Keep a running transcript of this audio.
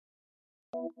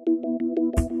Hi,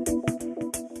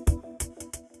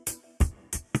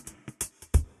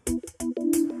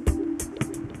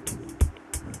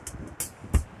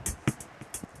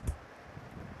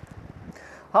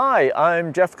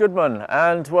 I'm Jeff Goodman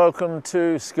and welcome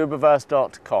to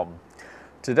Scubaverse.com.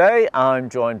 Today I'm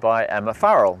joined by Emma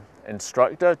Farrell,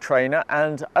 instructor, trainer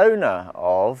and owner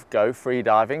of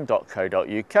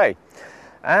gofreediving.co.uk.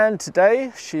 And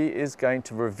today she is going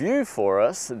to review for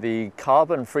us the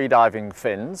carbon freediving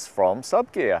fins from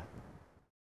Subgear.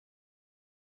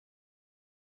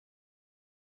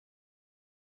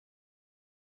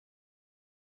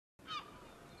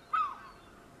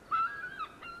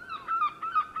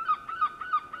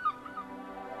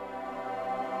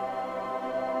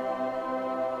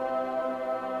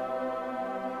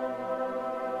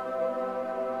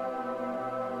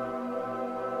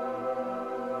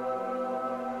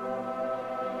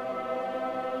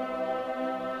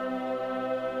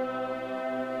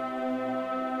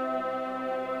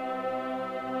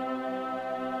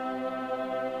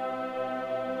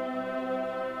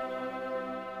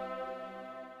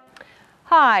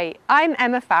 Hi, I'm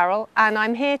Emma Farrell and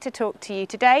I'm here to talk to you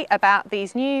today about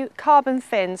these new carbon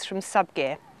fins from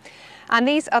Subgear. And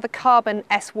these are the carbon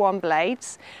S1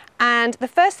 blades, and the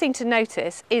first thing to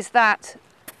notice is that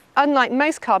unlike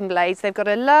most carbon blades, they've got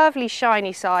a lovely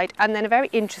shiny side and then a very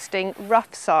interesting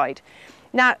rough side.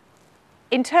 Now,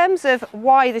 in terms of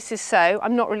why this is so,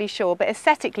 I'm not really sure, but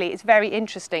aesthetically it's very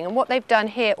interesting. And what they've done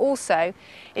here also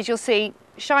is you'll see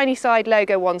shiny side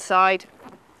logo one side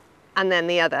and then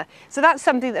the other. So that's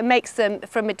something that makes them,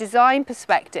 from a design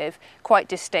perspective, quite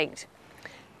distinct.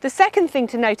 The second thing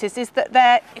to notice is that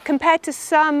they're, compared to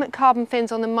some carbon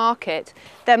fins on the market,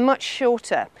 they're much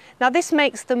shorter. Now this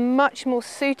makes them much more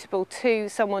suitable to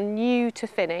someone new to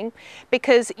finning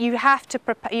because you have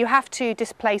to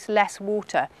displace less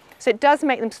water. So it does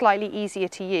make them slightly easier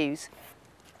to use.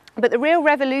 But the real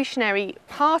revolutionary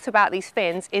part about these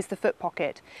fins is the foot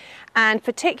pocket, and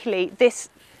particularly this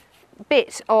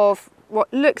bit of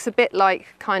what looks a bit like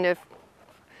kind of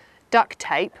duct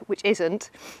tape, which isn't,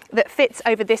 that fits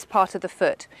over this part of the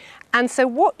foot. And so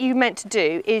what you meant to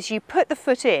do is you put the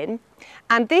foot in,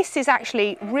 and this is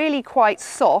actually really quite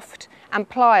soft and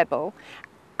pliable,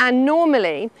 and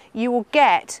normally you will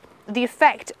get the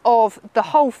effect of the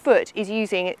whole foot is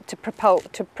using it to propel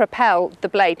the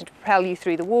blade, to propel you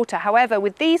through the water. However,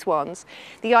 with these ones,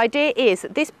 the idea is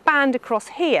that this band across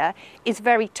here is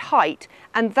very tight,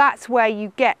 and that's where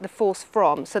you get the force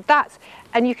from. So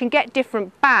and you can get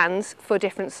different bands for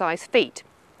different size feet.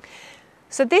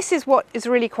 So this is what is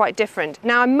really quite different.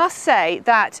 Now I must say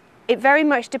that it very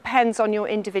much depends on your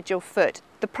individual foot.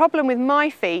 The problem with my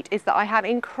feet is that I have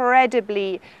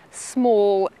incredibly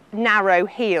small, narrow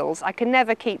heels. I can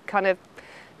never keep kind of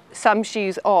some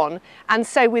shoes on. And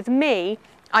so with me,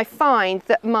 I find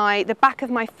that the back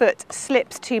of my foot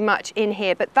slips too much in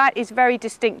here, but that is very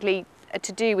distinctly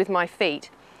to do with my feet.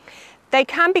 They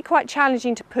can be quite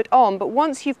challenging to put on, but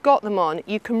once you've got them on,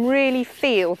 you can really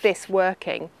feel this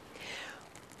working.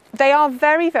 They are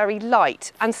very, very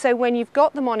light, and so when you've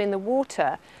got them on in the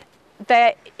water,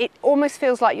 it almost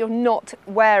feels like you're not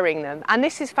wearing them. And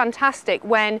this is fantastic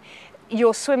when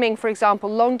you're swimming, for example,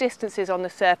 long distances on the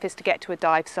surface to get to a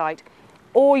dive site,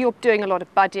 or you're doing a lot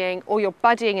of buddying, or you're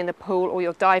buddying in the pool, or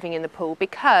you're diving in the pool,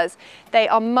 because they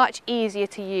are much easier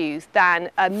to use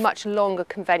than a much longer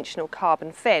conventional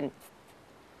carbon fin.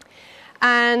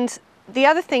 And the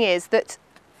other thing is that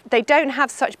they don't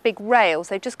have such big rails.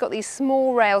 They've just got these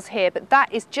small rails here, but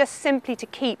that is just simply to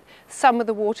keep some of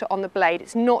the water on the blade.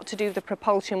 It's not to do with the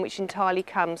propulsion, which entirely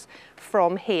comes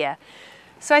from here.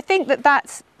 So I think that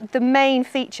that's the main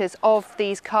features of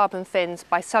these carbon fins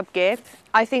by Subgear.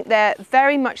 I think they're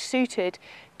very much suited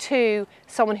to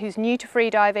someone who's new to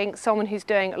freediving, someone who's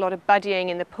doing a lot of buddying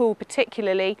in the pool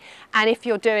particularly, and if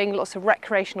you're doing lots of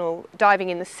recreational diving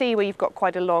in the sea where you've got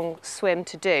quite a long swim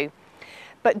to do.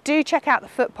 But do check out the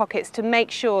foot pockets to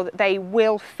make sure that they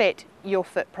will fit your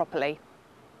foot properly.